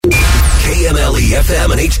Valley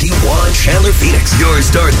FM and HD1 Chandler Phoenix. Your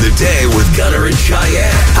start the day with Gunner and Cheyenne.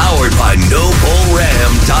 Powered by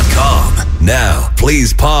NobleRam.com. Now,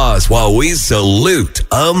 please pause while we salute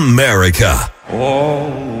America.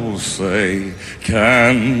 Oh, say,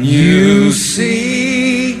 can you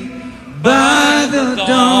see by the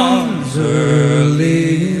dawn's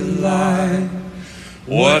early light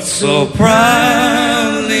what so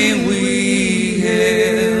proudly we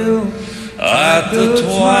hailed at the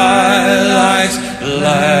twilight's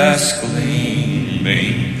last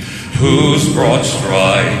gleaming, whose broad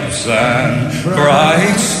stripes and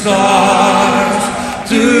bright stars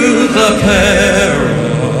to the perilous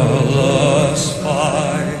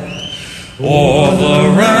fight o'er the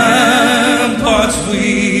ramparts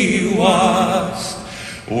we watched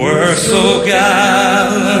were so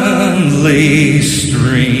gallantly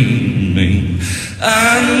streaming,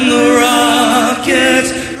 and the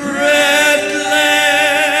rockets' red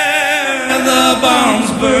glare, the bombs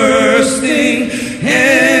bursting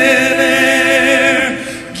in air,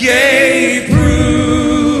 gave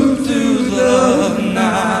proof to the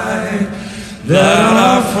night that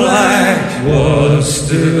our flag was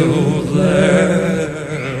still there.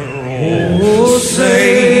 Oh,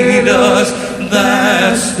 say does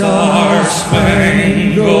that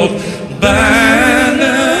star-spangled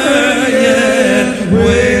banner yet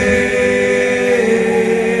wave?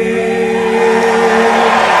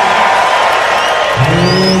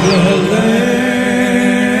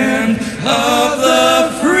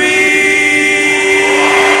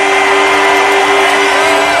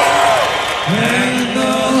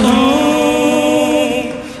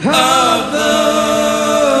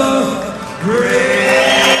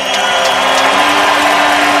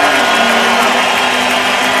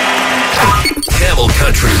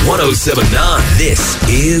 Country 107.9. This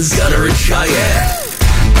is Gunner and Cheyenne.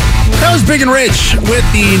 That was Big and Rich with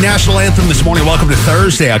the national anthem this morning. Welcome to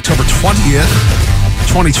Thursday, October 20th,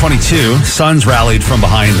 2022. Suns rallied from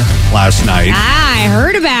behind last night. I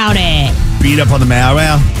heard about it. Beat up on the Mavericks.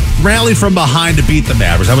 Well, rallied from behind to beat the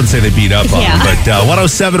Mavericks. I wouldn't say they beat up on them, but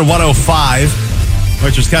 107 to 105,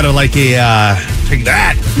 which was kind of like a take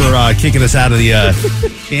that for kicking us out of the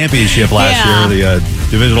championship last year, the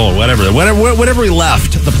divisional or whatever we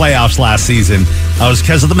left the playoffs last season. Was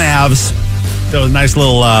because of the Mavs. That was a nice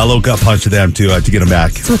little gut punch to them to get them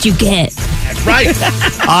back. That's what you get. That's right.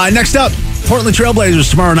 Next up, Portland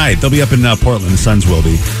Trailblazers tomorrow night. They'll be up in Portland. The Suns will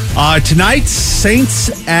be. Tonight,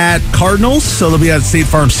 Saints at Cardinals. So they'll be at State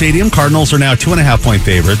Farm Stadium. Cardinals are now 2.5-point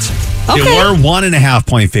favorites. Okay. They were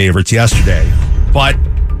 1.5-point favorites yesterday. But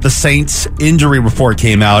the Saints injury report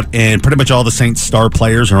came out, and pretty much all the Saints star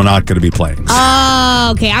players are not going to be playing.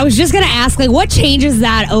 Oh, okay. I was just going to ask, what changes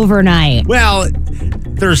that overnight? Well,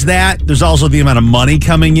 there's that. There's also the amount of money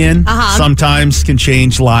coming in. Sometimes can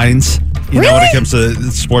change lines. You know, when it comes to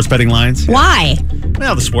sports betting lines. Yeah. Why?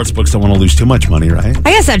 Well, the sports books don't want to lose too much money, right?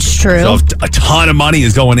 I guess that's true. So if a ton of money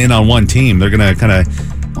is going in on one team, they're going to kind of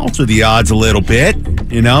alter the odds a little bit,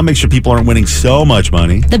 make sure people aren't winning so much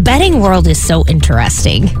money. The betting world is so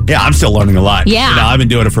interesting. Yeah, I'm still learning a lot. Yeah. I've been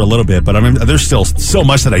doing it for a little bit, but there's still so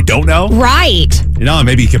much that I don't know. Right. I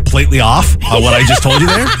may be completely off on what I just told you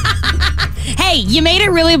there. Hey, you made it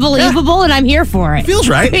really believable, and I'm here for it. Feels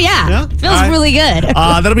right. Yeah. Feels really good.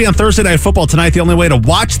 That'll be on Thursday Night Football tonight. The only way to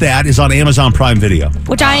watch that is on Amazon Prime Video.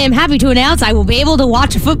 Which I am happy to announce I will be able to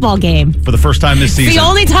watch a football game. For the first time this season. The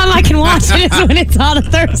only time I can watch it is when it's on a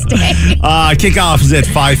Thursday. Kickoff is at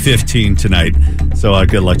 5:15 tonight. So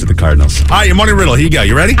good luck to the Cardinals. All right, your morning riddle. Here you go.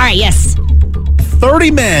 You ready? All right, yes. 30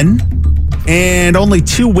 men and only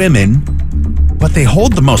 2 women, but they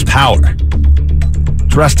hold the most power.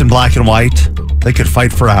 Dressed in black and white, they could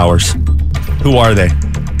fight for hours. Who are they?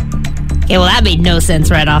 Okay, well, that made no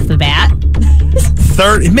sense right off the bat.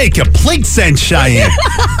 It made complete sense, Cheyenne.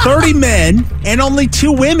 30 men and only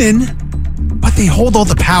 2 women, but they hold all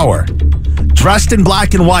the power. Dressed in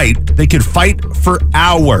black and white, they could fight for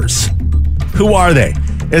hours. Who are they?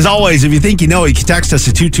 As always, if you think you know it, you can text us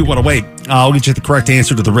at 22108. I'll get you the correct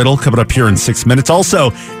answer to the riddle coming up here in 6 minutes.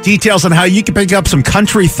 Also, details on how you can pick up some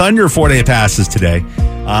Country Thunder 4-day passes today.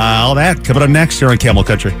 All that coming up next here on Camel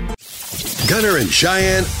Country. Gunner and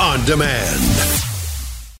Cheyenne on demand.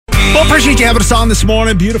 Well, appreciate you having us on this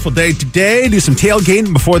morning. Beautiful day today. Do some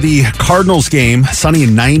tailgating before the Cardinals game. Sunny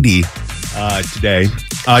and 90 today.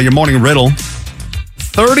 Your morning riddle.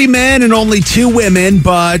 30 men and only 2 women,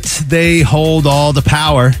 but they hold all the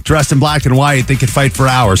power. Dressed in black and white, they could fight for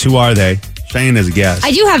hours. Who are they? Cheyenne has a guess.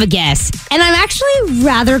 I do have a guess, and I'm actually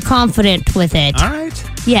rather confident with it. All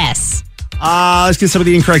right. Yes. Let's get some of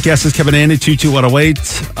the incorrect guesses coming in at 22108.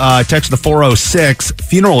 Text the 406.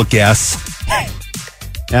 Funeral guess.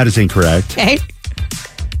 That is incorrect. Okay.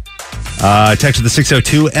 Text to the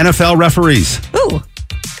 602 NFL referees. Ooh.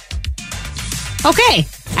 Okay.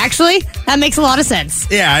 Actually, that makes a lot of sense.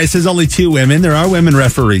 Yeah, it says only 2 women. There are women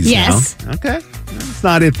referees Yes. now. Okay. That's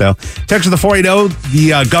not it, though. Text to the 480,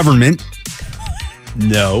 the government.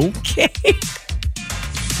 No. Okay.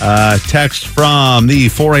 Text from the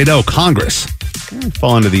 480, Congress.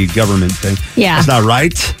 Fall into the government thing. Yeah. That's not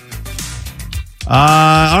right.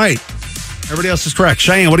 All right. Everybody else is correct.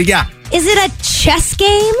 Cheyenne, what do you got? Is it a chess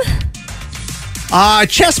game?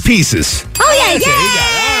 Chess pieces. Oh, yeah. Okay, you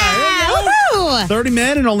got it. All right. Woohoo! 30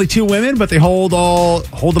 men and only 2 women, but they hold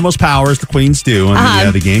the most power, as the queens do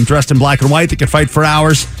in the game. Dressed in black and white, they can fight for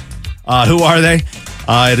hours. Who are they?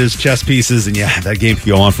 It is chess pieces, and yeah, that game can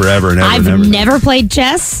go on forever and ever. I've and ever. never played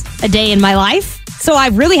chess a day in my life, so I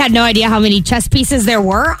really had no idea how many chess pieces there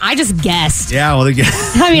were. I just guessed. Yeah, well, I mean,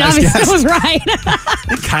 nice obviously guess. I was right. I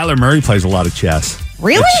think Kyler Murray plays a lot of chess.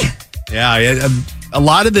 Really? Yeah, a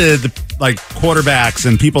lot of the like quarterbacks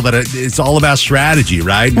and people that it's all about strategy,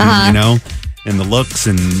 right? And, and the looks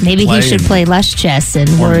and Maybe he should play less chess and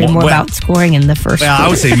worry more about scoring in the first. Well, I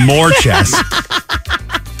would say more chess.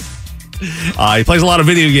 He plays a lot of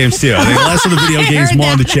video games too. I think less of the video games,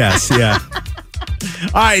 more on the chess. Yeah.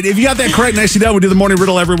 All right, if you got that correct, nicely done. We do the morning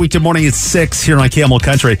riddle every weekday morning at 6 here on Camel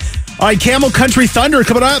Country. All right, Camel Country Thunder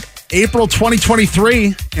coming up April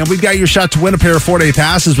 2023, and we've got your shot to win a pair of 4-day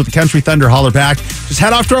passes with the Country Thunder Holler Back. Just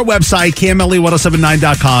head off to our website,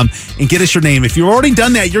 KMLE1079.com, and get us your name. If you've already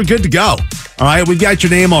done that, you're good to go. All right, we've got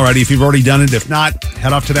your name already if you've already done it. If not,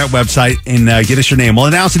 head off to that website and get us your name. We'll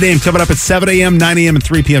announce the name coming up at 7 a.m., 9 a.m., and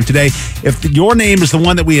 3 p.m. today. If your name is the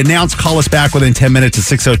one that we announce, call us back within 10 minutes at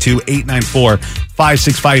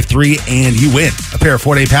 602-894-5653, and you win a pair of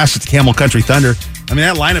 4-day passes to Camel Country Thunder. I mean,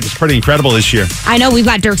 that lineup is pretty incredible this year. I know we've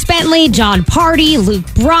got Dirk Bentley, John Party, Luke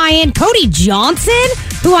Bryan, Cody Johnson,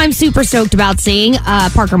 who I'm super stoked about seeing,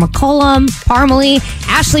 Parker McCollum, Parmalee,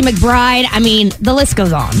 Ashley McBride. I mean, the list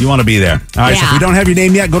goes on. You want to be there. All right, so if you don't have your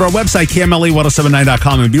name yet, go to our website,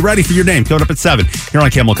 KMLE1079.com, and be ready for your name. Coming up at 7 here on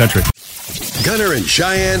Camel Country. Gunner and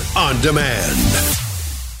Cheyenne on demand.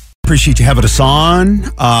 Appreciate you having us on.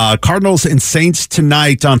 Cardinals and Saints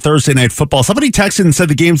tonight on Thursday Night Football. Somebody texted and said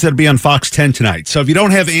the game's going to be on Fox 10 tonight. So if you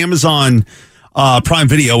don't have Amazon Prime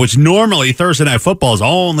Video, which normally Thursday Night Football is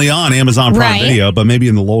only on Amazon Prime Video, but maybe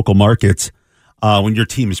in the local markets, when your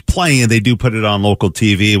team is playing, they do put it on local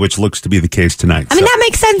TV, which looks to be the case tonight. I mean, that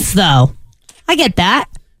makes sense, though. I get that.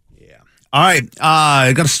 Yeah. All right.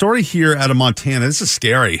 I got a story here out of Montana. This is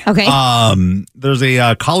scary. Okay. There's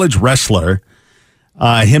a college wrestler.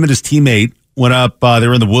 Him and his teammate went up. They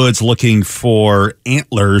were in the woods looking for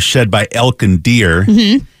antlers shed by elk and deer,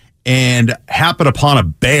 and happened upon a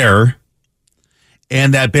bear,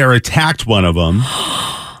 and that bear attacked one of them.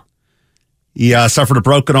 He suffered a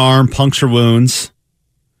broken arm, puncture wounds,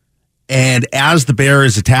 and as the bear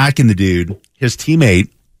is attacking the dude, his teammate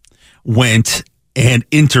went and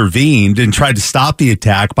intervened and tried to stop the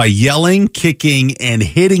attack by yelling, kicking, and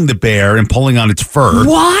hitting the bear and pulling on its fur.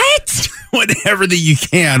 What? Whatever that you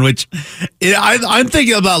can, which I'm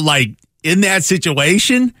thinking about, like, in that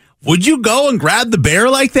situation, would you go and grab the bear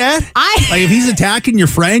like that? Like, if he's attacking your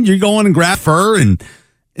friend, you're going and grab fur and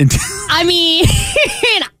I mean,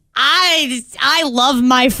 I love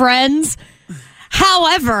my friends.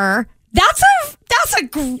 However, that's a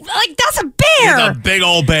bear. It's a big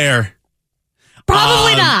old bear.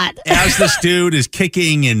 Probably not. As this dude is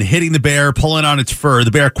kicking and hitting the bear, pulling on its fur,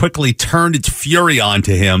 the bear quickly turned its fury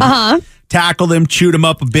onto him, tackled him, chewed him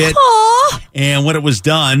up a bit. Aww. And when it was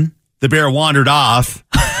done, the bear wandered off.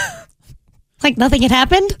 Like nothing had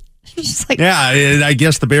happened? Just like, yeah, I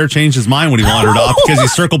guess the bear changed his mind when he wandered off because he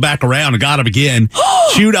circled back around and got him again,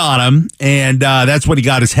 chewed on him, and that's when he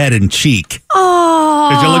got his head and cheek. Oh.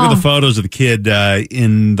 Because you look at the photos of the kid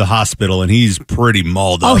in the hospital, and he's pretty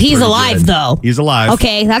mauled up. Oh, he's alive, though. He's alive.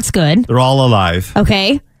 Okay, that's good. They're all alive.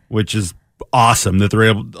 Okay. Which is awesome that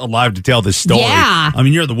they're alive to tell this story. Yeah. I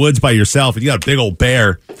mean, you're in the woods by yourself, and you got a big old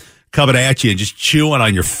bear coming at you and just chewing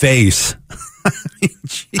on your face.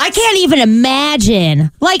 I can't even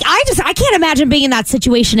imagine. Like, I can't imagine being in that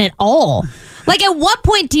situation at all. Like, at what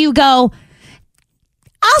point do you go,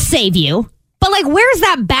 I'll save you, but like, where's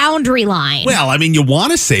that boundary line? Well, I mean, you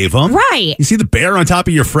want to save him. Right. You see the bear on top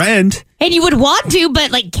of your friend. And you would want to,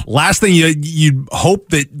 but like... The last thing you'd hope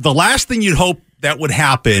that would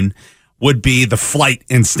happen would be the flight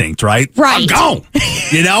instinct, right? Right. I'm gone.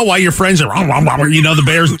 While your friends are, the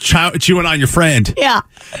bear's chewing on your friend. Yeah.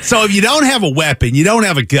 So if you don't have a weapon, you don't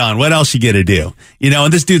have a gun, what else you got to do?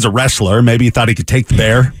 And this dude's a wrestler. Maybe he thought he could take the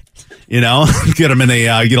bear, get him in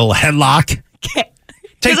get a headlock.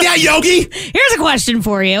 Take that, Yogi. Here's a question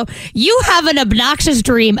for you. You have an obnoxious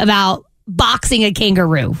dream about boxing a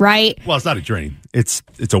kangaroo, right? Well, it's not a dream. It's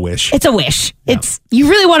a wish. It's a wish. You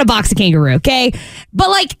really want to box a kangaroo, okay? But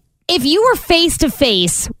like, if you were face to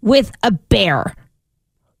face with a bear,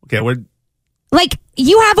 okay, like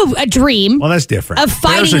you have a dream. Well, that's different. Of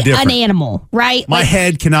fighting an animal, right? My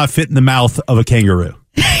head cannot fit in the mouth of a kangaroo.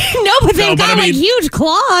 No, but they've got like huge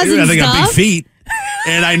claws and they stuff. got big feet.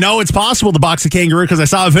 And I know it's possible to box a kangaroo because I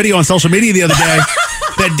saw a video on social media the other day.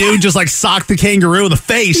 That dude just like socked the kangaroo in the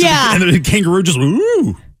face. Yeah. And the kangaroo just,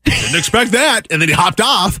 ooh, didn't expect that. And then he hopped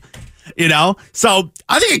off, So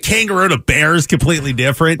I think a kangaroo and a bear is completely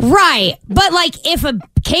different. Right. But like if a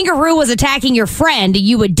kangaroo was attacking your friend,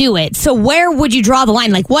 you would do it. So where would you draw the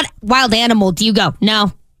line? Like what wild animal do you go?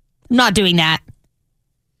 No, I'm not doing that.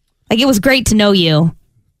 Like it was great to know you.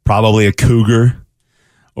 Probably a cougar.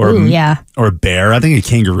 Or a bear. I think a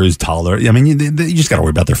kangaroo's taller. I mean, you just got to worry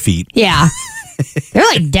about their feet. Yeah. They're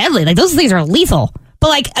like deadly. Like those things are lethal. But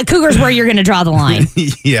like a cougar's where you're going to draw the line.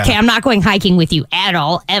 Yeah. Okay, I'm not going hiking with you at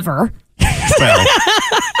all, ever. Well,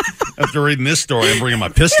 after reading this story, I'm bringing my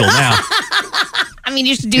pistol now. I mean,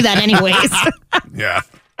 you should do that anyways. Yeah.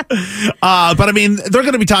 But I mean, they're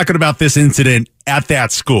going to be talking about this incident at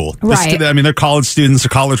that school. Right. They're college students, they're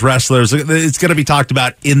college wrestlers. It's going to be talked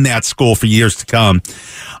about in that school for years to come.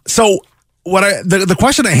 So the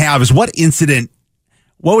question I have is what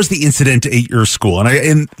was the incident at your school? And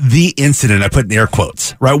in the incident, I put in air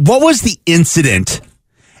quotes, right? What was the incident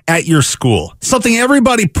at your school? Something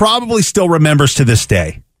everybody probably still remembers to this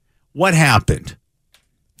day. What happened?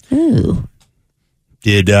 Ooh.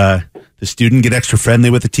 Did the student get extra friendly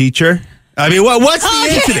with the teacher? I mean, what's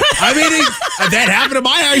the incident? I mean, that happened at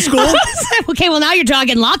my high school. Okay, well, now you're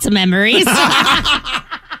jogging lots of memories.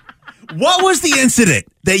 What was the incident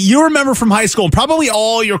that you remember from high school? And probably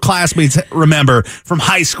all your classmates remember from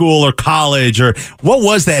high school or college. Or what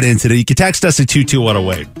was that incident? You can text us at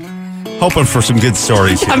 22108. Hoping for some good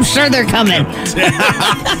stories here. I'm sure they're coming.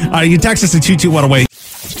 You can text us at 22108.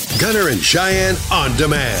 Gunner and Cheyenne on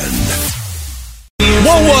demand.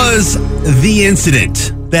 What was the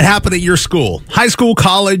incident that happened at your school? High school,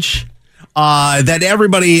 college, that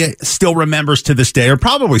everybody still remembers to this day, or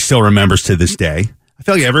probably still remembers to this day? I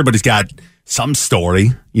feel like everybody's got some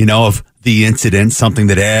story, of the incident, something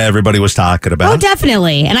that everybody was talking about. Oh,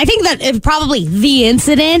 definitely. And I think that probably the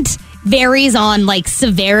incident varies on like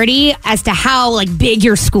severity as to how like big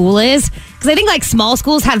your school is. Because I think like small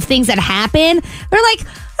schools have things that happen. They're like,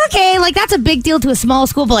 okay, like that's a big deal to a small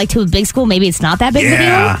school, but like to a big school, maybe it's not that big of a deal.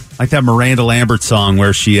 Yeah, like that Miranda Lambert song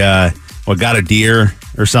where she got a deer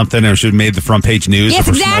or something, and she made the front page news. Yes,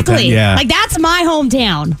 exactly. Yeah. Like that's my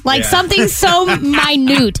hometown. Like something so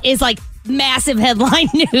minute is like massive headline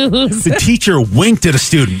news. The teacher winked at a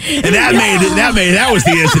student, and that was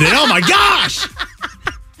the incident. Oh my gosh!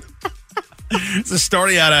 It's a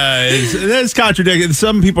story it's contradicting.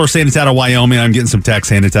 Some people are saying it's out of Wyoming. I'm getting some text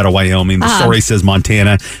saying it's out of Wyoming. The story says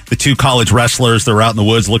Montana. The two college wrestlers, they're out in the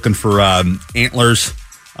woods looking for antlers.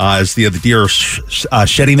 As the deer are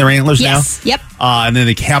shedding their antlers now. Yep. And then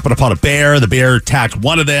they happen upon a bear. The bear attacked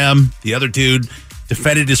one of them. The other dude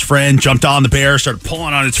defended his friend, jumped on the bear, started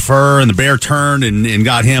pulling on its fur, and the bear turned and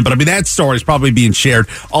got him. But I mean, that story is probably being shared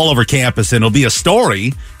all over campus, and it'll be a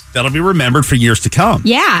story that'll be remembered for years to come.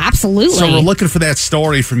 Yeah, absolutely. So we're looking for that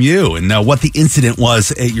story from you and what the incident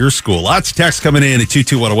was at your school. Lots of texts coming in at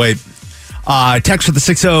 22108. Text for the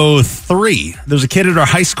 603. There's a kid at our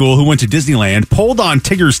high school who went to Disneyland, pulled on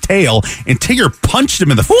Tigger's tail, and Tigger punched him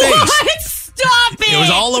in the face. What? Stop it! It was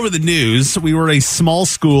all over the news. We were a small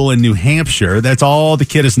school in New Hampshire. That's all the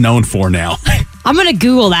kid is known for now. I'm gonna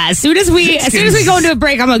Google that as soon as we go into a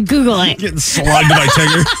break. I'm gonna Google it. Getting slugged by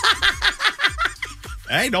Tigger.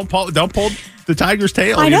 Hey, don't pull the tiger's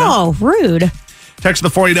tail. I know, rude. Text the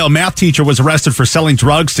 40 math teacher was arrested for selling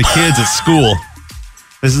drugs to kids at school.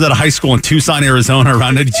 This is at a high school in Tucson, Arizona,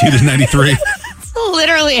 around 92 to 93. It's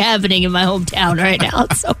literally happening in my hometown right now.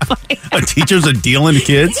 It's so funny. A teacher's dealing to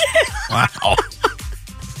kids? Wow.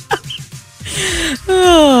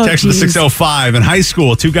 Text the 605. In high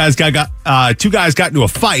school, two guys got into a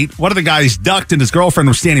fight. One of the guys ducked, and his girlfriend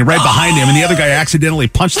was standing right behind him, and the other guy accidentally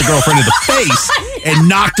punched the girlfriend in the face and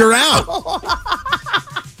knocked her out.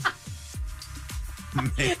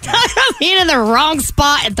 Being in the wrong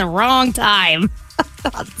spot at the wrong time.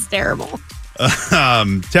 That's terrible.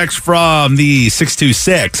 Text from the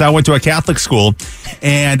 626. I went to a Catholic school,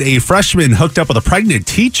 and a freshman hooked up with a pregnant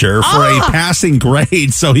teacher for a passing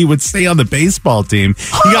grade so he would stay on the baseball team.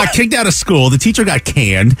 He got kicked out of school. The teacher got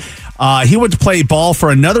canned. He went to play ball for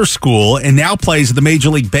another school and now plays in the Major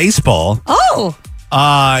League Baseball. Oh.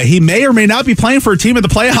 He may or may not be playing for a team in the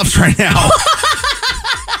playoffs right now.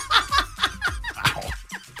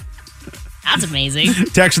 That's amazing.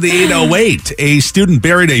 Text of the 808. A student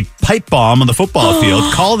buried a pipe bomb on the football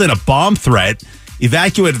field, called in a bomb threat,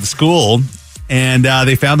 evacuated the school, and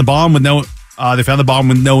they found the bomb with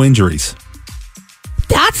no injuries.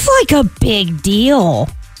 That's like a big deal.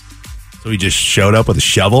 So he just showed up with a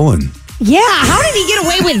shovel and... Yeah, how did he get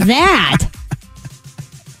away with that?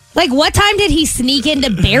 Like, what time did he sneak in to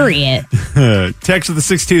bury it? Text of the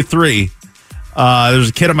 623. There's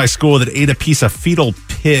a kid at my school that ate a piece of fetal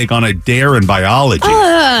pig on a dare in biology.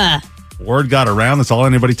 Word got around. That's all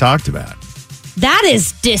anybody talked about. That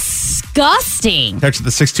is disgusting. Text of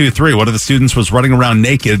the 623. One of the students was running around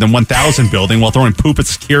naked in the 1000 building while throwing poop at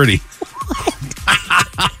security.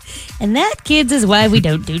 And that, kids, is why we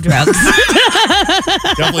don't do drugs.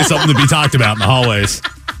 Definitely something to be talked about in the hallways.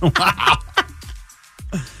 Wow.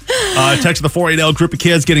 Text of the 480. Group of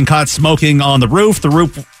kids getting caught smoking on the roof. The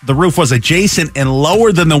roof was adjacent and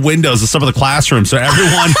lower than the windows of some of the classrooms, so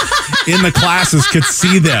everyone in the classes could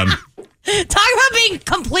see them. Talk about being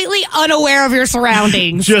completely unaware of your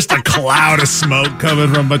surroundings. Just a cloud of smoke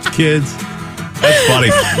coming from a bunch of kids. That's funny.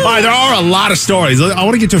 All right, there are a lot of stories. I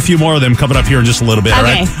want to get to a few more of them coming up here in just a little bit. Okay.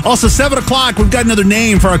 All right. Also, 7 o'clock, we've got another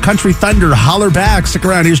name for our Country Thunder. Holler back. Stick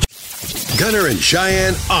around. Here's Gunner and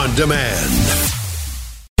Cheyenne on demand.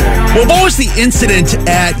 Well, what was the incident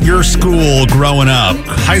at your school growing up?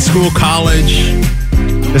 High school, college?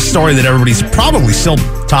 This story that everybody's probably still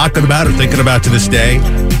talking about or thinking about to this day.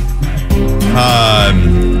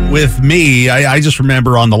 With me, I just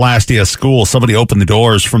remember on the last day of school, somebody opened the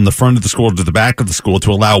doors from the front of the school to the back of the school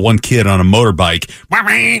to allow one kid on a motorbike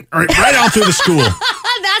right out through the school.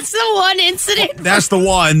 That's the one incident. That's the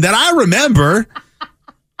one that I remember.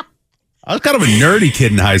 I was kind of a nerdy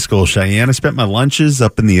kid in high school, Cheyenne. I spent my lunches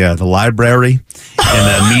up in the library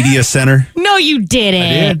and the media center. No, you didn't.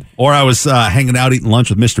 I did. Or I was hanging out eating lunch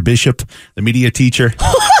with Mr. Bishop, the media teacher.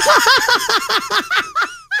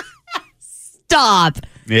 Stop.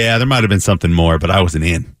 Yeah, there might have been something more, but I wasn't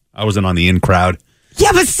in. I wasn't on the in crowd.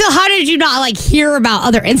 Yeah, but still, how did you not hear about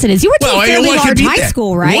other incidents? You went to a fairly large high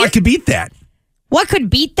school, right? What could beat that? What could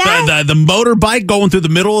beat that? The motorbike going through the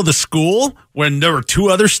middle of the school when there were 2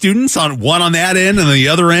 other students, one on that end and the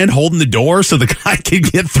other end holding the door so the guy could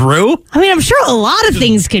get through. I mean, I'm sure a lot of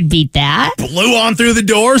things could beat that. Blew on through the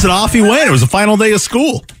doors and off he went. It was the final day of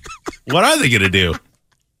school. What are they going to do?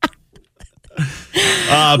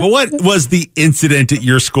 But what was the incident at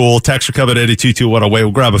your school? Text are coming at 822-108.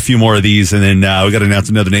 We'll grab a few more of these, and then we got to announce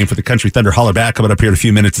another name for the Country Thunder. Holler back coming up here in a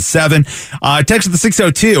few minutes at 7. Text at the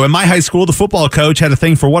 602. In my high school, the football coach had a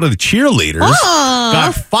thing for one of the cheerleaders.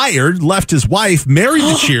 Got fired, left his wife, married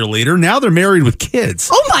the cheerleader. Now they're married with kids.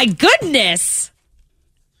 Oh, my goodness.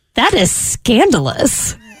 That is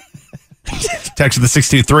scandalous. Text of the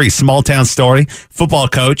 623. Small town story. Football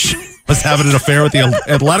coach was having an affair with the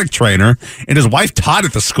athletic trainer, and his wife taught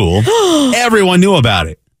at the school. Everyone knew about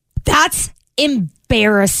it. That's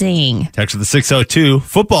embarrassing. Text of the 602.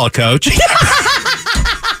 Football coach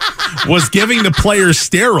was giving the players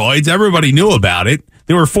steroids. Everybody knew about it.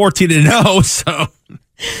 They were 14-0, so...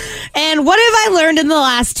 And what have I learned in the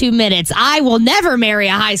last 2 minutes? I will never marry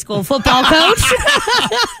a high school football coach.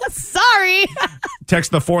 Sorry.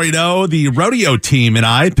 Text the 480. The rodeo team and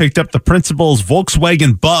I picked up the principal's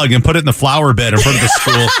Volkswagen Bug and put it in the flower bed in front of the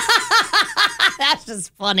school. That's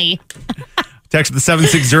just funny. Text the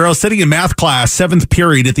 760. Sitting in math class, 7th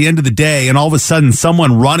period at the end of the day, and all of a sudden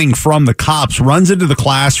someone running from the cops runs into the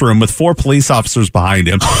classroom with 4 police officers behind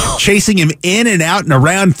him, chasing him in and out and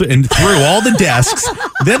around and through all the desks.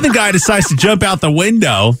 Then the guy decides to jump out the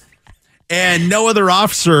window, and no other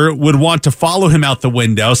officer would want to follow him out the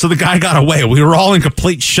window, so the guy got away. We were all in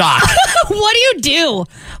complete shock. What do?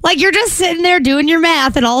 You're just sitting there doing your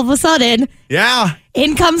math, and all of a sudden... Yeah.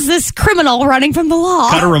 In comes this criminal running from the law.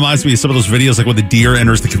 Kind of reminds me of some of those videos, like when the deer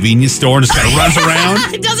enters the convenience store and just kind of runs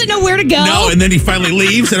around. It doesn't know where to go. No, and then he finally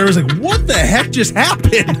leaves, and everyone's like, what the heck just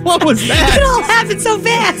happened? What was that? It all happened so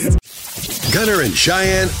fast. Gunner and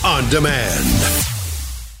Cheyenne on demand.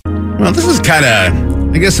 Well, this is kind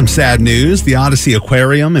of, I guess, some sad news. The Odyssey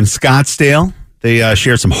Aquarium in Scottsdale, they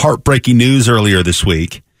shared some heartbreaking news earlier this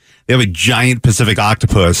week. They have a giant Pacific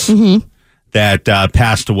octopus that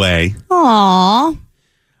passed away. Aww.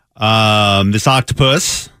 This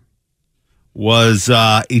octopus was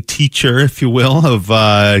a teacher, if you will, of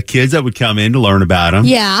kids that would come in to learn about him.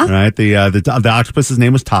 Yeah. Right. The octopus's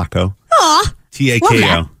name was Taco. Aw.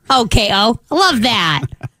 T-A-K-O. Oh, K-O. I love that.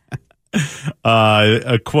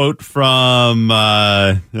 A quote from,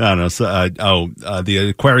 the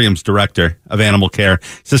aquarium's director of animal care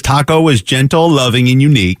says, Taco was gentle, loving, and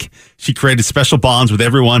unique. She created special bonds with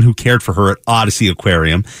everyone who cared for her at Odyssey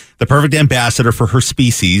Aquarium. The perfect ambassador for her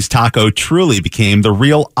species, Taco truly became the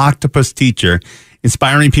real octopus teacher,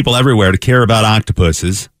 inspiring people everywhere to care about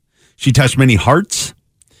octopuses. She touched many hearts,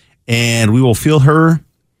 and we will feel her,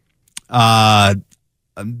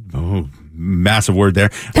 massive word there.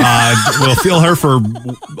 We'll feel her for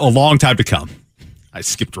a long time to come. I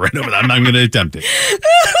skipped right over that. I'm not going to attempt it.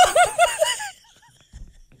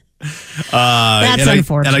 That's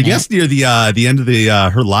unfortunate. And I guess near the end of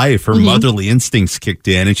her life, her motherly instincts kicked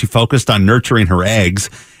in, and she focused on nurturing her eggs.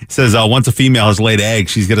 It says once a female has laid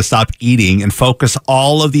eggs, she's going to stop eating and focus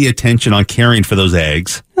all of the attention on caring for those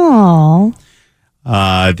eggs. Aww.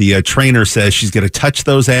 The trainer says she's going to touch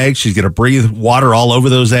those eggs. She's going to breathe water all over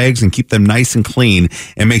those eggs and keep them nice and clean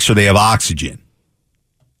and make sure they have oxygen.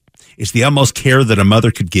 It's the utmost care that a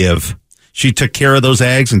mother could give. She took care of those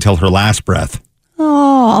eggs until her last breath.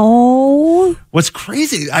 Oh, what's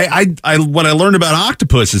crazy? What I learned about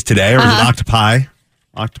octopuses today, or is it octopi?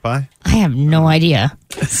 Octopi? I have no idea.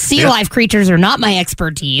 Sea life creatures are not my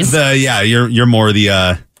expertise. You're more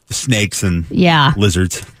the snakes and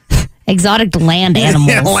lizards. Exotic land animals.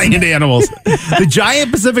 Yeah, land animals. The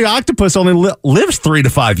giant Pacific octopus only lives 3 to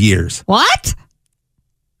 5 years. What?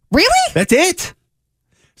 Really? That's it.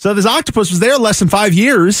 So this octopus was there less than 5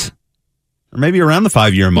 years, or maybe around the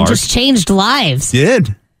 5-year mark. It just changed lives.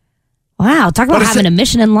 Did. Wow. Talk about having a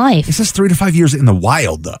mission in life. It says 3 to 5 years in the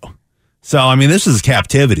wild, though. So, I mean, this is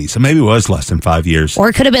captivity. So maybe it was less than 5 years. Or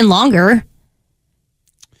it could have been longer.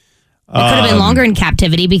 It could have been longer in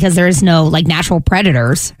captivity because there is no natural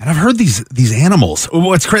predators. And I've heard these animals.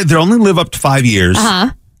 What's crazy? They only live up to 5 years.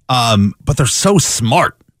 But they're so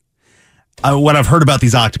smart. What I've heard about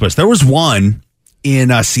these octopus, there was one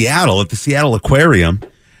in Seattle at the Seattle Aquarium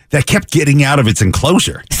that kept getting out of its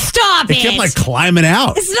enclosure. Stop it! It kept climbing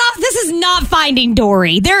out. This is not Finding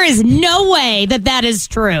Dory. There is no way that is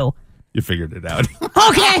true. You figured it out. Okay.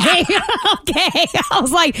 I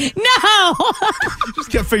was like, no.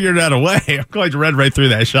 Just kept figuring out a way. I'm glad you read right through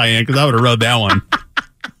that, Cheyenne, because I would have wrote that one.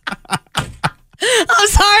 I'm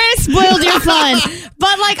sorry I spoiled your fun.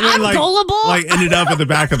 But, I'm gullible. Ended up at the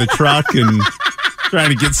back of the truck and trying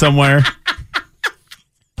to get somewhere.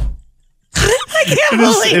 I can't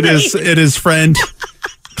believe it. His friend,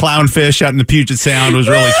 Clownfish, out in the Puget Sound, was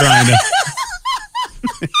really trying to...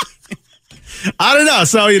 I don't know.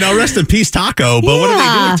 So, rest in peace, Taco. But what do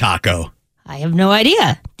they do with Taco? I have no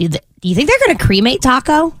idea. Do you think they're going to cremate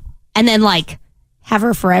Taco and then, have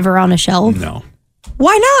her forever on a shelf? No.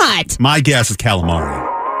 Why not? My guess is calamari.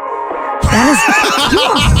 You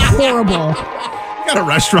are horrible. You got a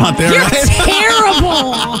restaurant there, You're right?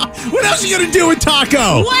 terrible. What else are you going to do with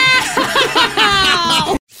Taco?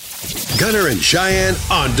 Wow. Gunner and Cheyenne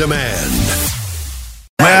on demand.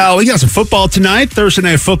 Well, we got some football tonight, Thursday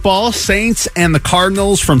Night Football, Saints and the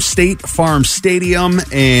Cardinals from State Farm Stadium.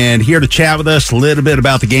 And here to chat with us a little bit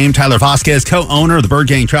about the game, Tyler Vasquez, co-owner of the Bird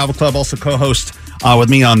Gang Travel Club, also co-host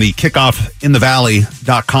with me on the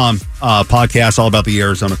KickoffInTheValley.com podcast, all about the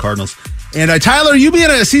Arizona Cardinals. And Tyler, you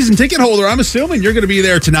being a season ticket holder, I'm assuming you're going to be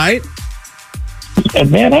there tonight.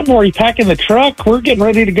 And man, I'm already packing the truck. We're getting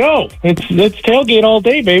ready to go. It's tailgate all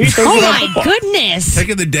day, baby. Oh my goodness!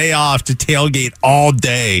 Taking the day off to tailgate all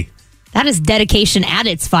day. That is dedication at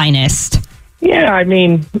its finest. Yeah, I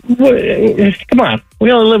mean, come on.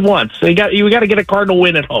 We only live once. So you got to get a Cardinal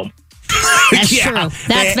win at home. That's true.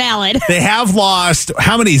 That's valid. They have lost.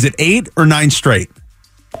 How many is it? 8 or 9 straight?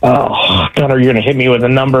 Oh, Gunner, you're going to hit me with a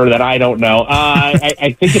number that I don't know.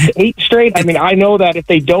 I think it's 8 straight. I mean, I know that if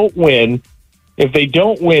they don't win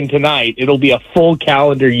tonight, it'll be a full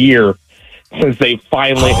calendar year since they've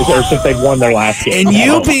won their last game. And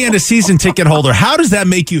you being a season ticket holder, how does that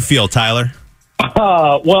make you feel, Tyler?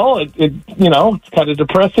 Well, it's kind of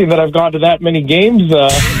depressing that I've gone to that many games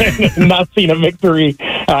and not seen a victory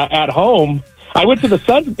at home. I went to the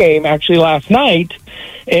Suns game actually last night,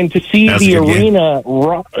 and to see the arena,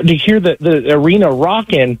 to hear the arena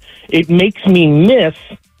rocking, it makes me miss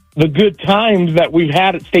the good times that we've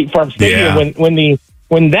had at State Farm Stadium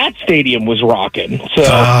when that stadium was rocking.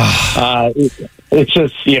 So it's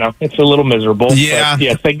just it's a little miserable. Yeah, but,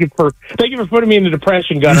 yeah. Thank you for putting me in the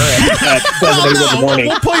depression, Gunner. At 7, 8 in the morning.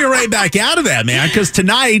 We'll pull you right back out of that, man. Because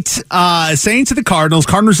tonight, Saints at the Cardinals.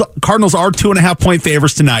 Cardinals are 2.5-point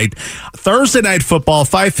favorites tonight. Thursday Night Football,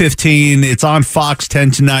 5:15. It's on Fox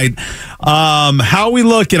 10 tonight. How are we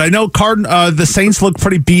looking? I know the Saints look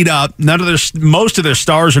pretty beat up. Most of their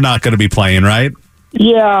stars are not going to be playing, right?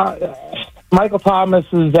 Yeah. Michael Thomas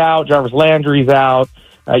is out. Jarvis Landry's out.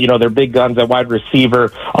 Their big guns at wide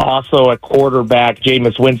receiver. Also at quarterback,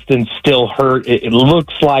 Jameis Winston's still hurt. It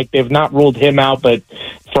looks like they've not ruled him out, but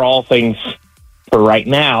for all things for right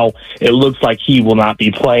now, it looks like he will not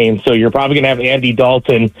be playing. So you're probably going to have Andy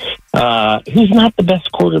Dalton, who's not the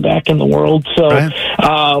best quarterback in the world. So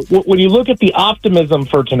when you look at the optimism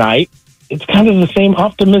for tonight, it's kind of the same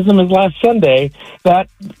optimism as last Sunday, that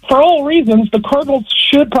for all reasons, the Cardinals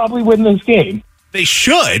should probably win this game. They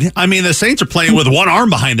should. I mean, the Saints are playing with one arm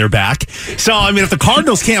behind their back. So, I mean, if the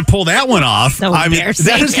Cardinals can't pull that one off,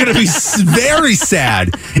 that is going to be very sad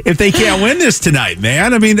if they can't win this tonight,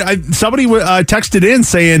 man. I mean, somebody texted in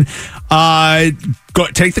saying,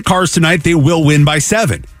 take the Cards tonight. They will win by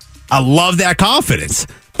 7. I love that confidence.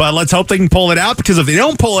 But let's hope they can pull it out, because if they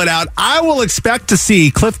don't pull it out, I will expect to see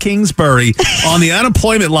Cliff Kingsbury on the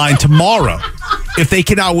unemployment line tomorrow if they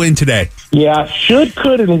cannot win today. Yeah, should,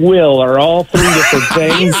 could, and will are all 3 different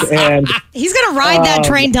things. And he's going to ride that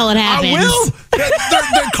train till it happens. I will.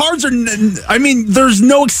 The Cards are, there's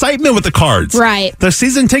no excitement with the Cards. Right. The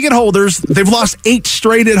season ticket holders, they've lost 8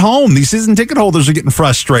 straight at home. These season ticket holders are getting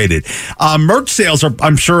frustrated. Merch sales are,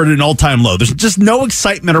 I'm sure, at an all-time low. There's just no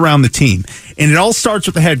excitement around the team. And it all starts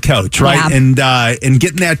with the head coach, right? Yeah. And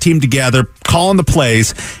getting that team together, calling the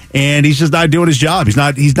plays, and he's just not doing his job.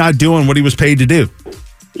 He's not doing what he was paid to do.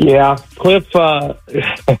 Yeah, Cliff is on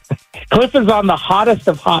the hottest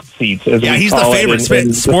of hot seats. He's the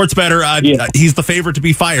favorite. Sports better. He's the favorite to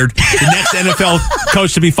be fired. The next NFL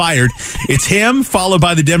coach to be fired. It's him, followed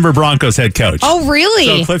by the Denver Broncos head coach. Oh, really?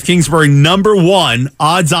 So Cliff Kingsbury, number 1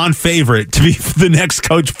 odds-on favorite to be the next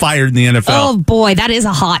coach fired in the NFL. Oh boy, that is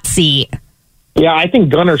a hot seat. Yeah, I think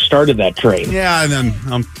Gunner started that train. Yeah, and then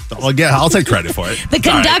I'll take credit for it. The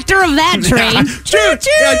conductor of that train.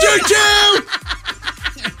 Choo-choo!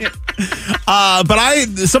 But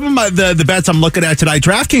some of the bets I'm looking at tonight,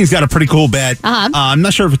 DraftKings got a pretty cool bet. I'm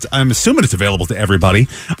not sure if I'm assuming it's available to everybody.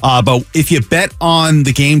 But if you bet on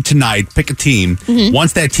the game tonight, pick a team. Mm-hmm.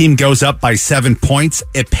 Once that team goes up by 7 points,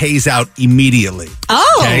 it pays out immediately.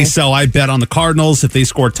 Oh. Okay, so I bet on the Cardinals if they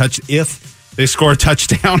score a touchdown.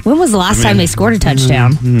 When was the last time they scored a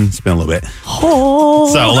touchdown? It's been a little bit.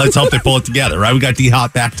 Oh. So let's hope they pull it together, right? We got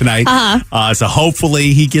D-Hop back tonight. So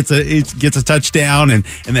hopefully he gets a touchdown, and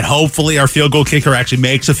then hopefully our field goal kicker actually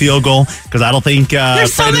makes a field goal, because I don't think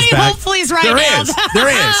there's so many hopefullys right now. There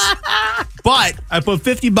is. But I put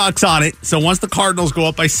 $50 on it. So once the Cardinals go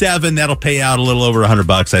up by 7, that'll pay out a little over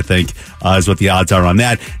 $100, I think, is what the odds are on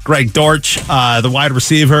that. Greg Dortch, the wide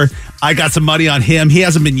receiver, I got some money on him. He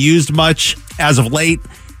hasn't been used much as of late.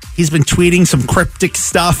 He's been tweeting some cryptic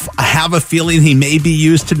stuff. I have a feeling he may be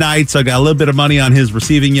used tonight, so I got a little bit of money on his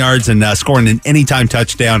receiving yards and scoring an anytime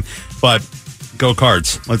touchdown. But go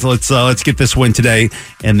Cards! Let's get this win today,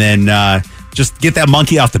 and then just get that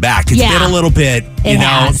monkey off the back. It's been a little bit,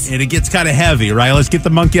 and it ggets kind of heavy, right? Let's get the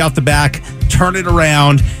monkey off the back, turn it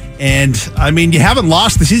around, and you haven't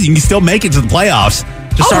lost the season. You can still make it to the playoffs.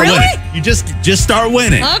 Just start winning. You just start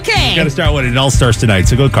winning. Okay. You got to start winning. It all starts tonight,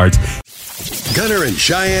 so go Cards. Gunner and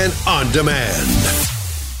Cheyenne on demand.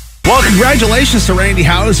 Well, congratulations to Randy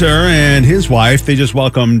Houser and his wife. They just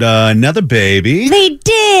welcomed another baby. They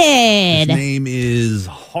did. His name is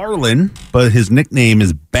Harlan, but his nickname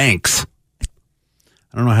is Banks.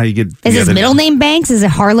 I don't know how you get... Is his middle name Banks? Is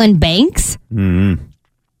it Harlan Banks? Mm-hmm.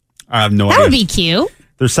 I have no idea. That would be cute.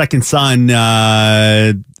 Their second son, they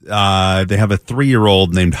have a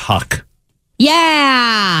 3-year-old named Huck.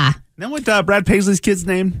 Yeah. You know what Brad Paisley's kid's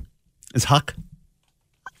name is? Huck?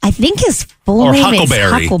 I think his full name is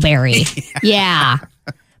Huckleberry. Yeah.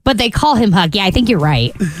 But they call him Huck. Yeah, I think you're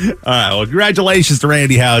right. All right. Well, congratulations to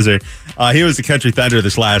Randy Houser. He was the Country Thunder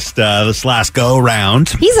this last go round.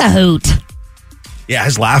 He's a hoot. Yeah,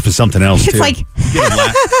 his laugh is something else, too. It's like... you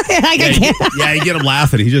get him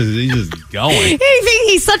laughing. He's just going.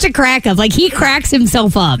 He's such a crack up. Like, he cracks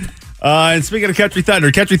himself up. And speaking of Country Thunder,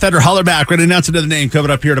 holler back. We're going to announce another name coming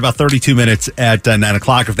up here in about 32 minutes at 9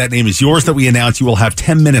 o'clock. If that name is yours that we announce, you will have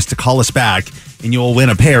 10 minutes to call us back, and you will win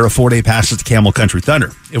a pair of 4-day passes to Camel Country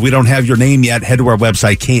Thunder. If we don't have your name yet, head to our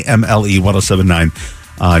website,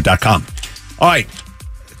 KMLE1079.com. All right.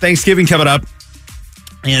 Thanksgiving coming up.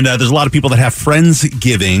 And there's a lot of people that have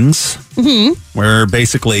Friendsgivings, where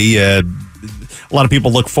basically a lot of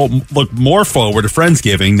people look more forward to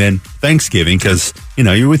Friendsgiving than Thanksgiving, because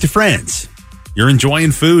you're with your friends, you're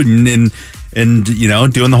enjoying food and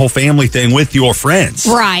doing the whole family thing with your friends.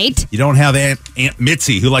 Right. You don't have Aunt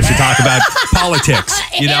Mitzi who likes to talk about politics.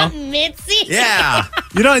 Aunt Mitzi. Yeah.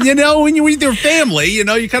 When you're with your family, you're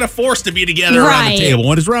kind of forced to be together around the table.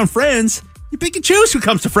 When it's around friends, You pick and choose who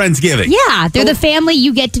comes to Friendsgiving. Yeah, they're the family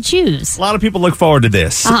you get to choose. A lot of people look forward to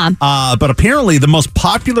this. But apparently the most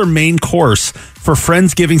popular main course for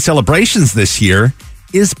Friendsgiving celebrations this year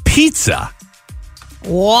is pizza.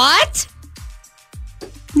 What?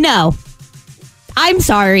 No. I'm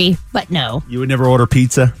sorry, but no. You would never order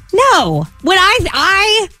pizza? No. When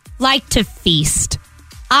I like to feast.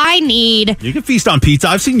 You can feast on pizza.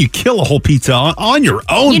 I've seen you kill a whole pizza on your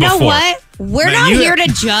own before. You know what? We're not here to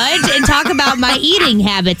judge and talk about my eating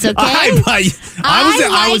habits, okay?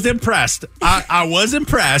 I was impressed. I was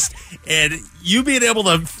impressed. And you being able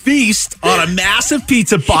to feast on a massive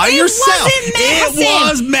pizza by yourself. It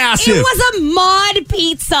was massive. It was a mod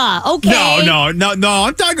pizza, okay? No.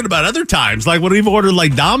 I'm talking about other times, like when we've ordered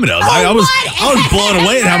like Domino's. I was blown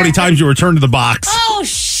away at how many times you returned to the box. Oh,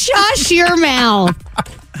 shush your mouth.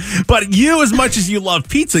 But you, as much as you love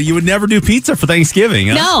pizza, you would never do pizza for Thanksgiving.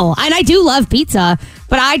 Huh? No, and I do love pizza,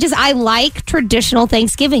 but I like traditional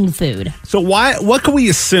Thanksgiving food. So what can we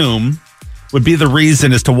assume would be the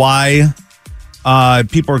reason as to why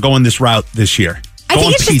people are going this route this year? I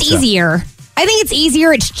think it's just easier. I think it's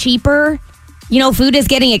easier. It's cheaper. You know, food is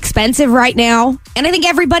getting expensive right now, and I think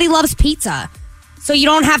everybody loves pizza. So you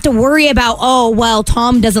don't have to worry about, oh, well,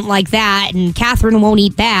 Tom doesn't like that, and Catherine won't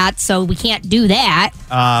eat that, so we can't do that.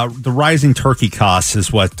 The rising turkey costs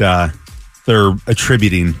is what they're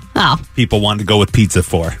attributing people wanting to go with pizza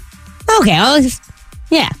for. Okay,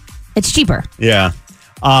 yeah, it's cheaper. Yeah.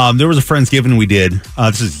 There was a Friendsgiving we did.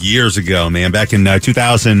 This is years ago, man, back in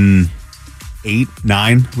 2008,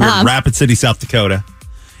 9. We were in Rapid City, South Dakota.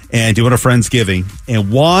 And doing a Friendsgiving. And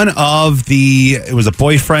it was a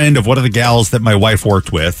boyfriend of one of the gals that my wife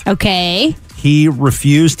worked with. Okay. He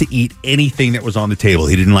refused to eat anything that was on the table.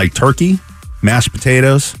 He didn't like turkey, mashed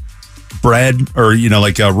potatoes, bread, or,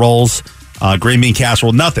 rolls, green bean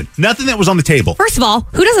casserole, nothing. Nothing that was on the table. First of all,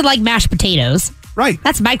 who doesn't like mashed potatoes? Right.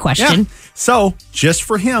 That's my question. Yeah. So, just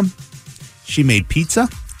for him, she made pizza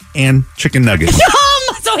and chicken nuggets.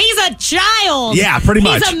 So he's a child. Yeah, pretty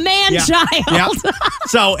much. He's a man-child. Yeah.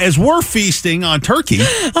 So as we're feasting on turkey,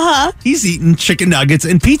 he's eating chicken nuggets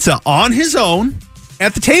and pizza on his own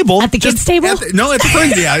at the table. At the kids' table? At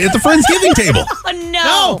the Friendsgiving table. Oh,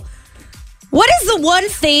 no. What is the one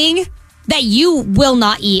thing that you will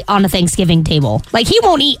not eat on a Thanksgiving table? Like, he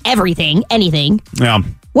won't eat anything. Yeah.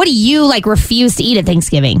 What do you, refuse to eat at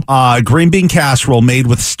Thanksgiving? Green bean casserole made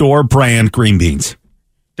with store brand green beans.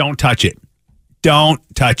 Don't touch it. Don't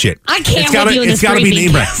touch it. I can't help you with this green bean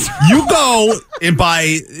casserole. You go and buy,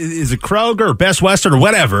 is it Kroger or Best Western or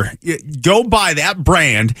whatever, go buy that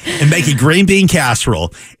brand and make a green bean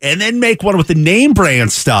casserole and then make one with the name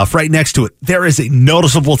brand stuff right next to it. There is a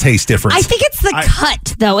noticeable taste difference. I think it's the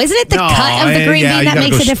cut, though. Isn't it the cut of the green bean that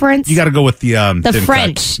makes a difference? You got to go with the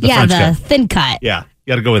French. French cut. Thin cut. Yeah,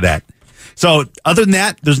 you got to go with that. So, other than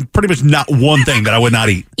that, there's pretty much not one thing that I would not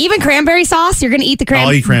eat. Even cranberry sauce? You're going to eat the cranberry?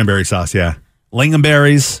 I'll eat cranberry sauce, yeah.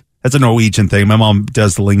 Lingonberries. That's a Norwegian thing. My mom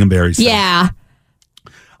does the lingonberries. Yeah.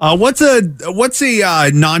 What's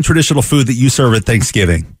a non-traditional food that you serve at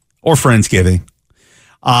Thanksgiving or Friendsgiving?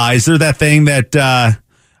 Is there that thing that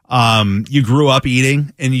you grew up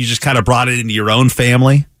eating and you just kind of brought it into your own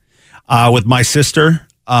family? With my sister,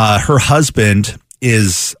 her husband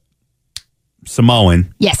is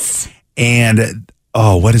Samoan. Yes. And,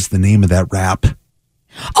 what is the name of that wrap?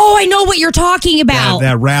 Oh, I know what you're talking about.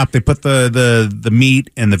 That wrap, they put the meat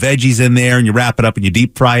and the veggies in there and you wrap it up and you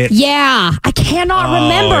deep fry it. Yeah. I cannot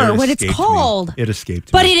remember what it's called. It escaped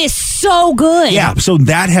me. But it is so good. Yeah, so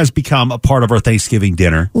that has become a part of our Thanksgiving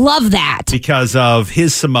dinner. Love that. Because of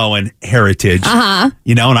his Samoan heritage. Uh-huh.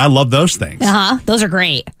 And I love those things. Uh-huh. Those are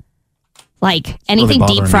great. Like anything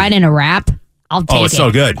deep fried in a wrap, I'll take it. Oh, it's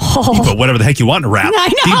so good. Oh. You put whatever the heck you want in a wrap. I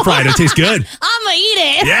know. Deep fried, it tastes good. I'm going to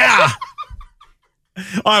eat it. Yeah.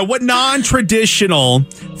 All right, what non-traditional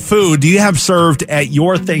food do you have served at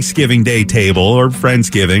your Thanksgiving Day table or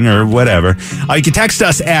Friendsgiving or whatever? You can text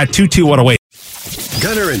us at 22108.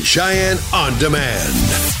 Gunner and Cheyenne on demand.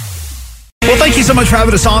 Well, thank you so much for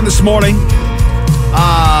having us on this morning.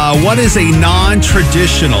 What is a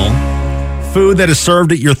non-traditional food that is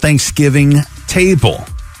served at your Thanksgiving table?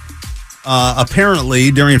 Apparently,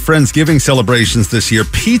 during Friendsgiving celebrations this year,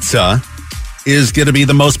 pizza is going to be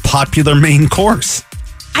the most popular main course.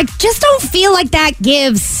 I just don't feel like that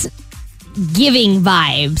gives giving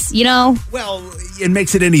vibes, Well, it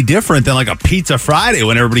makes it any different than like a Pizza Friday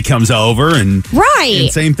when everybody comes over and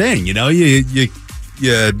same thing, you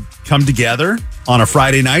come together on a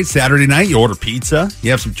Friday night, Saturday night, you order pizza,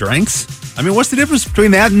 you have some drinks. I mean, what's the difference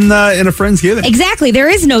between that and a Friendsgiving? Exactly. There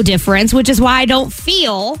is no difference, which is why I don't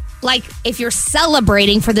feel like if you're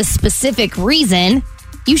celebrating for this specific reason,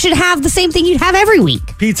 you should have the same thing you'd have every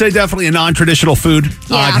week. Pizza, definitely a non-traditional food.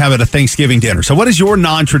 Yeah. I'd have at a Thanksgiving dinner. So what is your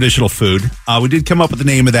non-traditional food? We did come up with the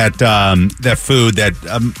name of that that food that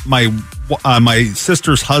my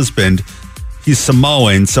sister's husband, he's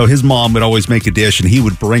Samoan, so his mom would always make a dish and he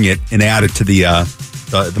would bring it and add it to the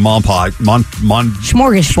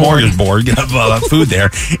smorgasbord of food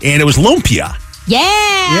there. And it was lumpia.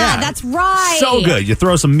 Yeah, that's right. So good. You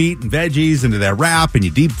throw some meat and veggies into that wrap and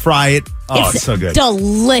you deep fry it. Oh, it's so good.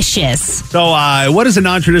 Delicious. So what is a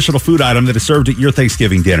non-traditional food item that is served at your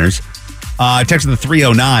Thanksgiving dinners? Text the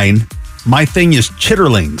 309. My thing is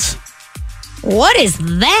chitterlings. What is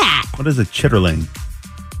that? What is a chitterling?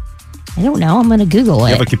 I don't know. I'm going to Google it.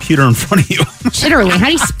 You have a computer in front of you. Chitterling. How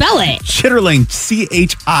do you spell it? Chitterling.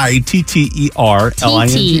 Chitterling. T-T-E-R.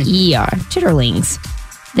 Chitterlings.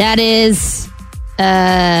 That is...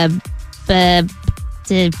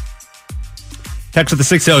 Text with the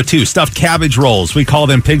 602. Stuffed cabbage rolls. We call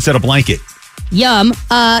them pigs at a blanket. Yum.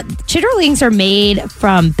 Chitterlings are made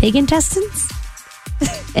from pig intestines,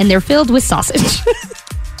 and they're filled with sausage.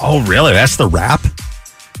 Oh, really? That's the wrap?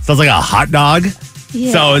 Sounds like a hot dog.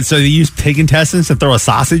 Yeah. So they use pig intestines and throw a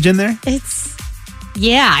sausage in there? It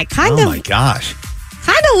kind of... Oh, my gosh.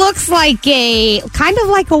 Kind of looks like a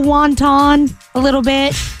wonton a little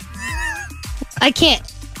bit. I can't...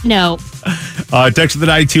 No. Text to the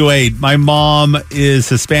 928. My mom is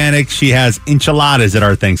Hispanic. She has enchiladas at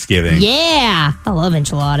our Thanksgiving. Yeah. I love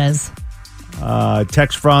enchiladas.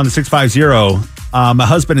 Text from the 650. My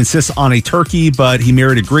husband insists on a turkey, but he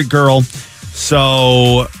married a Greek girl.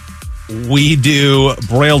 So we do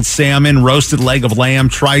broiled salmon, roasted leg of lamb,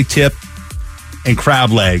 tri-tip, and crab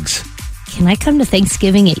legs. Can I come to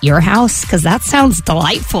Thanksgiving at your house? Because that sounds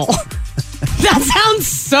delightful. That sounds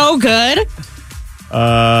so good.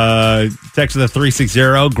 Text to the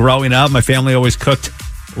 360. Growing up, my family always cooked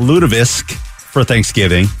lutefisk for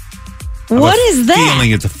Thanksgiving. What is that?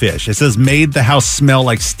 Feeling it's a fish. It says made the house smell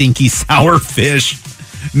like stinky sour fish.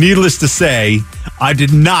 Needless to say, I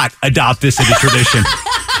did not adopt this as a tradition.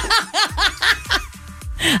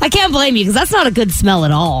 I can't blame you because that's not a good smell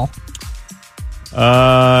at all.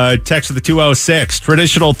 Text to the 206.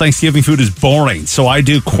 Traditional Thanksgiving food is boring, so I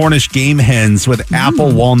do Cornish game hens with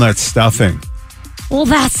apple walnut stuffing. Well,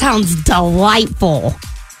 that sounds delightful.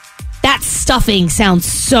 That stuffing sounds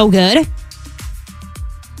so good.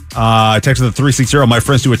 Text to the 360. My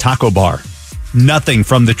friends do a taco bar. Nothing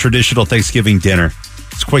from the traditional Thanksgiving dinner.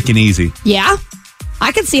 It's quick and easy. Yeah,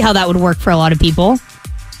 I could see how that would work for a lot of people.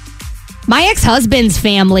 My ex-husband's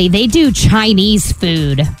family, they do Chinese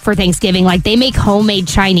food for Thanksgiving. Like, they make homemade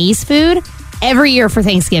Chinese food every year for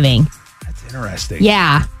Thanksgiving. That's interesting.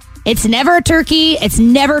 Yeah. It's never a turkey. It's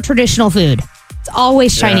never traditional food. It's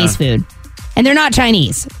always Chinese food. And they're not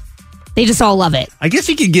Chinese. They just all love it. I guess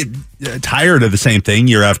you could get tired of the same thing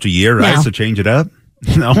year after year, right? No. So change it up.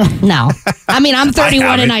 No. No. I mean, I'm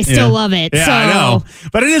 31 and I still love it. Yeah, so. I know.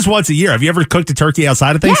 But it is once a year. Have you ever cooked a turkey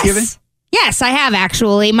outside of Thanksgiving? Yes, I have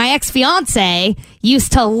actually. My ex-fiance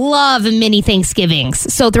used to love mini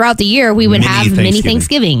Thanksgivings. So throughout the year, we would have mini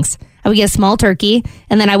Thanksgivings. I would get a small turkey,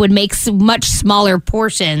 and then I would make much smaller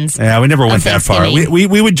portions. Yeah, we never went that far. We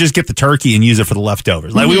would just get the turkey and use it for the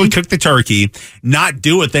leftovers. Like, we would cook the turkey, not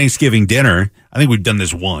do a Thanksgiving dinner. I think we've done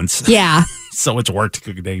this once. Yeah. So much work to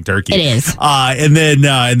cook a dang turkey. It is. And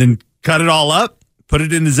then cut it all up. Put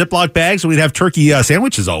it in the Ziploc bag so we'd have turkey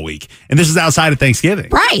sandwiches all week. And this is outside of Thanksgiving.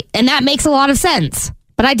 Right. And that makes a lot of sense.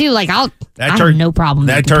 But I do, I have no problem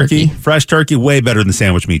that with turkey. Fresh turkey, way better than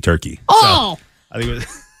sandwich meat turkey. Oh! So, I think it was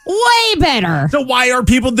way better. So why are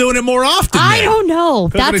people doing it more often? I don't know.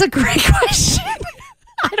 That's a great question.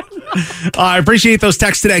 I don't know. I appreciate those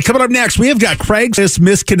texts today. Coming up next, we have got Craigslist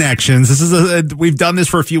misconnections. This is we've done this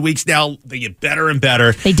for a few weeks now. They get better and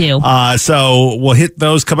better. They do. So we'll hit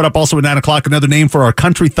those coming up. Also at 9 o'clock, another name for our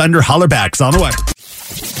Country Thunder Hollerbacks on the way.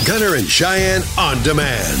 Gunner and Cheyenne on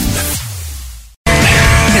demand.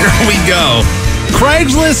 Here we go.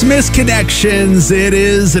 Craigslist misconnections. It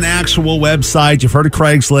is an actual website. You've heard of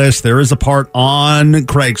Craigslist. There is a part on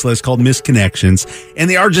Craigslist called misconnections, and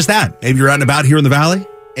they are just that. Maybe you're out and about here in the valley,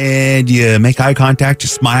 and you make eye contact, you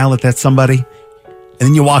smile at that somebody, and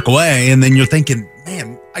then you walk away, and then you're thinking,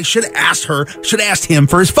 man, I should have asked him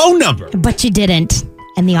for his phone number. But you didn't,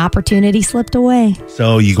 and the opportunity slipped away.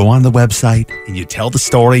 So you go on the website, and you tell the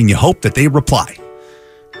story, and you hope that they reply.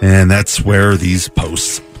 And that's where these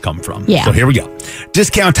posts come from. Yeah. So here we go.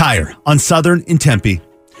 Discount Tire on Southern in Tempe.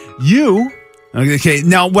 Okay,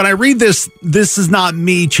 now when I read this is not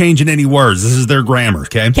me changing any words. This is their grammar,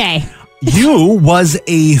 okay? Okay. You was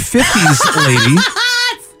a 50s lady.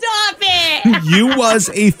 Stop it. You was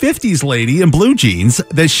a 50s lady in blue jeans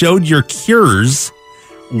that showed your cures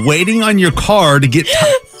waiting on your car to get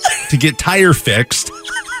tire fixed.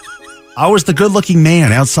 I was the good-looking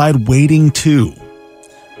man outside waiting too.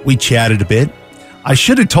 We chatted a bit. I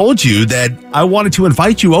should have told you that I wanted to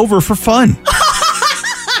invite you over for fun.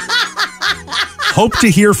 Hope to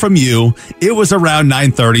hear from you. It was around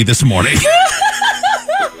 9:30 this morning.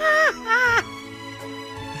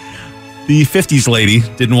 The 50s lady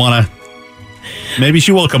didn't want to. Maybe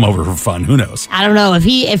she will come over for fun. Who knows? I don't know. If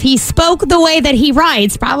he spoke the way that he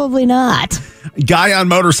writes, probably not. Guy on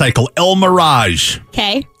motorcycle, El Mirage.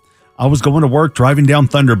 Okay. I was going to work driving down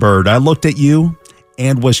Thunderbird. I looked at you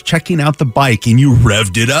and was checking out the bike, and you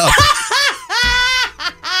revved it up.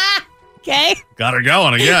 Okay. Got her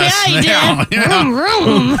going, I guess. Yeah, you did. Yeah.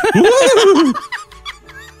 Vroom, vroom.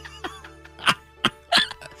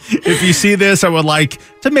 If you see this, I would like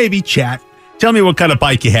to maybe chat. Tell me what kind of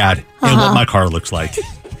bike you had and what my car looks like.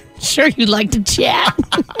 Sure, you'd like to chat.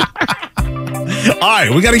 All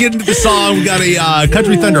right, we got to get into the song. We got a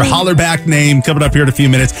Country Thunder Holler Back name coming up here in a few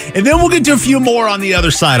minutes. And then we'll get to a few more on the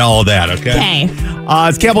other side of all of that, okay? Okay.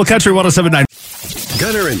 It's Campbell Country 107.9.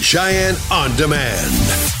 Gunner and Cheyenne on demand.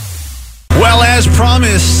 Well, as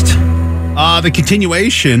promised, the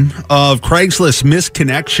continuation of Craigslist missed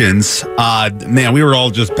connections. Man, we were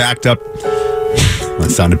all just backed up.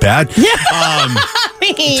 That sounded bad.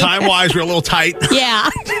 Time-wise, we're a little tight. Yeah.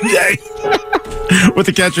 With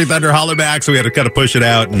the Country Thunder Holler Back, so we had to kind of push it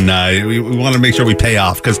out, and we want to make sure we pay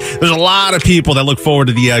off, because there's a lot of people that look forward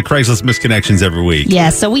to the Craigslist misconnections every week. Yeah,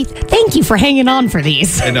 so we thank you for hanging on for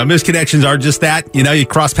these. And misconnections are just that. You know, you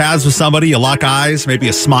cross paths with somebody, you lock eyes, maybe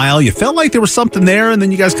a smile. You felt like there was something there, and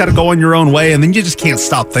then you guys kind of go on your own way, and then you just can't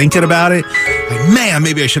stop thinking about it. Like, man,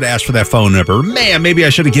 maybe I should have asked for that phone number. Man, maybe I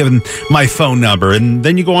should have given my phone number. And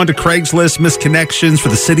then you go on to Craigslist misconnections for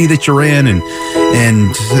the city that you're in, and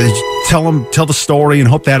tell the story and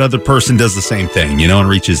hope that other person does the same thing, you know, and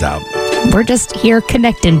reaches out. We're just here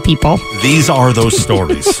connecting people. These are those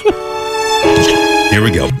stories. Here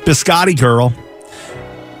we go. Biscotti girl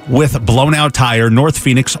with blown out tire, North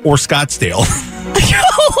Phoenix or Scottsdale.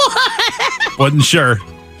 Wasn't sure.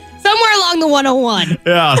 Somewhere along the 101.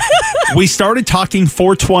 Yeah. We started talking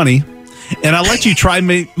 420, and I let you try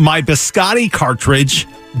my Biscotti cartridge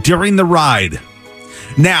during the ride.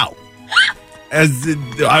 Now, as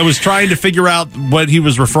I was trying to figure out what he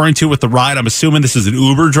was referring to with the ride, I'm assuming this is an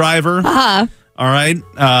Uber driver. Uh-huh. All right.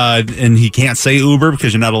 And he can't say Uber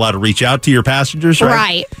because you're not allowed to reach out to your passengers,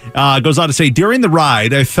 right? Right. Goes on to say, during the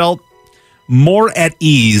ride, I felt more at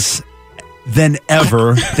ease than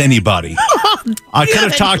ever with anybody. I could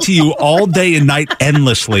have talked to you all day and night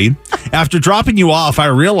endlessly. After dropping you off, I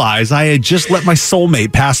realized I had just let my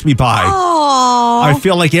soulmate pass me by. Aww. I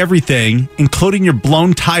feel like everything, including your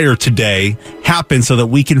blown tire today, happened so that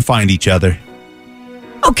we can find each other.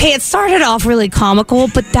 Okay, it started off really comical,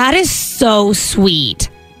 but that is so sweet.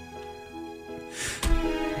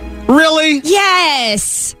 Really?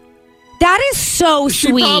 Yes. That is so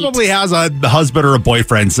sweet. She probably has a husband or a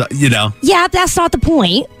boyfriend, you know. Yeah, that's not the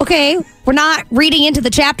point. Okay, we're not reading into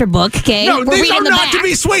the chapter book. Okay, no, we're these are not to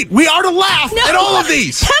be sweet. We are to laugh at all of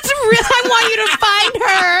these. That's real. I want you to find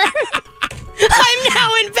her. I'm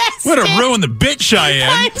now invested. I'm gonna ruin the bit,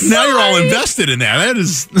 Cheyenne. Now you're all invested in that. That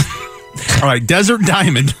is all right. Desert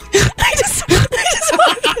Diamond. I just want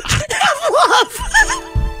to have love.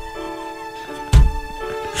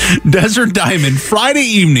 Desert Diamond, Friday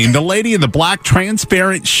evening, the lady in the black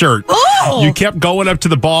transparent shirt. Oh! You kept going up to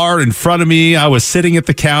the bar in front of me. I was sitting at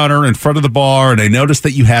the counter in front of the bar, and I noticed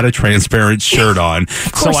that you had a transparent shirt on,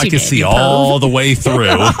 so I could see all the way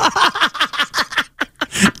through.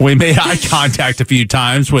 We made eye contact a few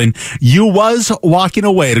times when you was walking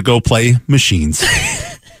away to go play machines.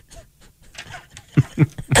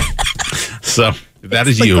 So that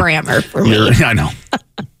is you. Grammar for me. I know.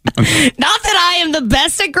 Not that I am the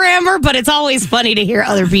best at grammar, but it's always funny to hear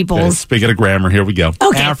other people's. Okay, speaking of grammar, here we go.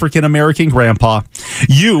 Okay. African-American grandpa.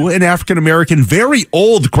 You, an African-American, very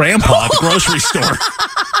old grandpa at the grocery store.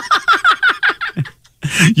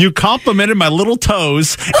 You complimented my little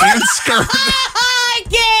toes and skirt. I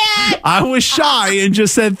can't. I was shy and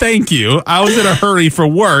just said thank you. I was in a hurry for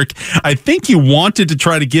work. I think you wanted to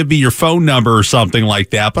try to give me your phone number or something like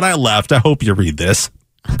that, but I left. I hope you read this.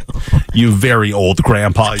 You very old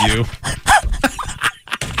grandpa, you.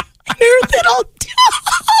 Your little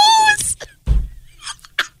toes.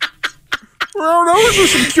 Well, those are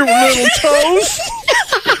some cute little toes.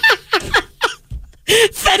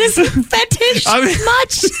 Fetish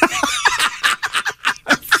much?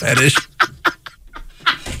 Fetish.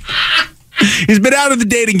 He's been out of the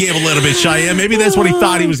dating game a little bit, Cheyenne. Maybe that's what he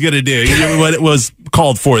thought he was going to do. You know what it was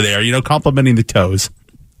called for there, you know, complimenting the toes.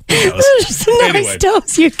 Some nice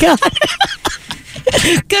toes you got.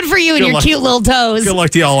 Good for you and your cute little toes. Good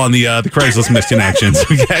luck to y'all on the Craigslist missed in actions.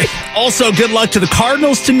 Okay. Also, good luck to the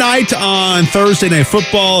Cardinals tonight on Thursday Night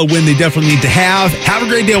Football, a win they definitely need to have. Have a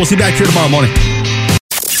great day. We'll see you back here tomorrow morning.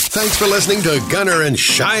 Thanks for listening to Gunner and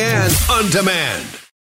Cheyenne on Demand.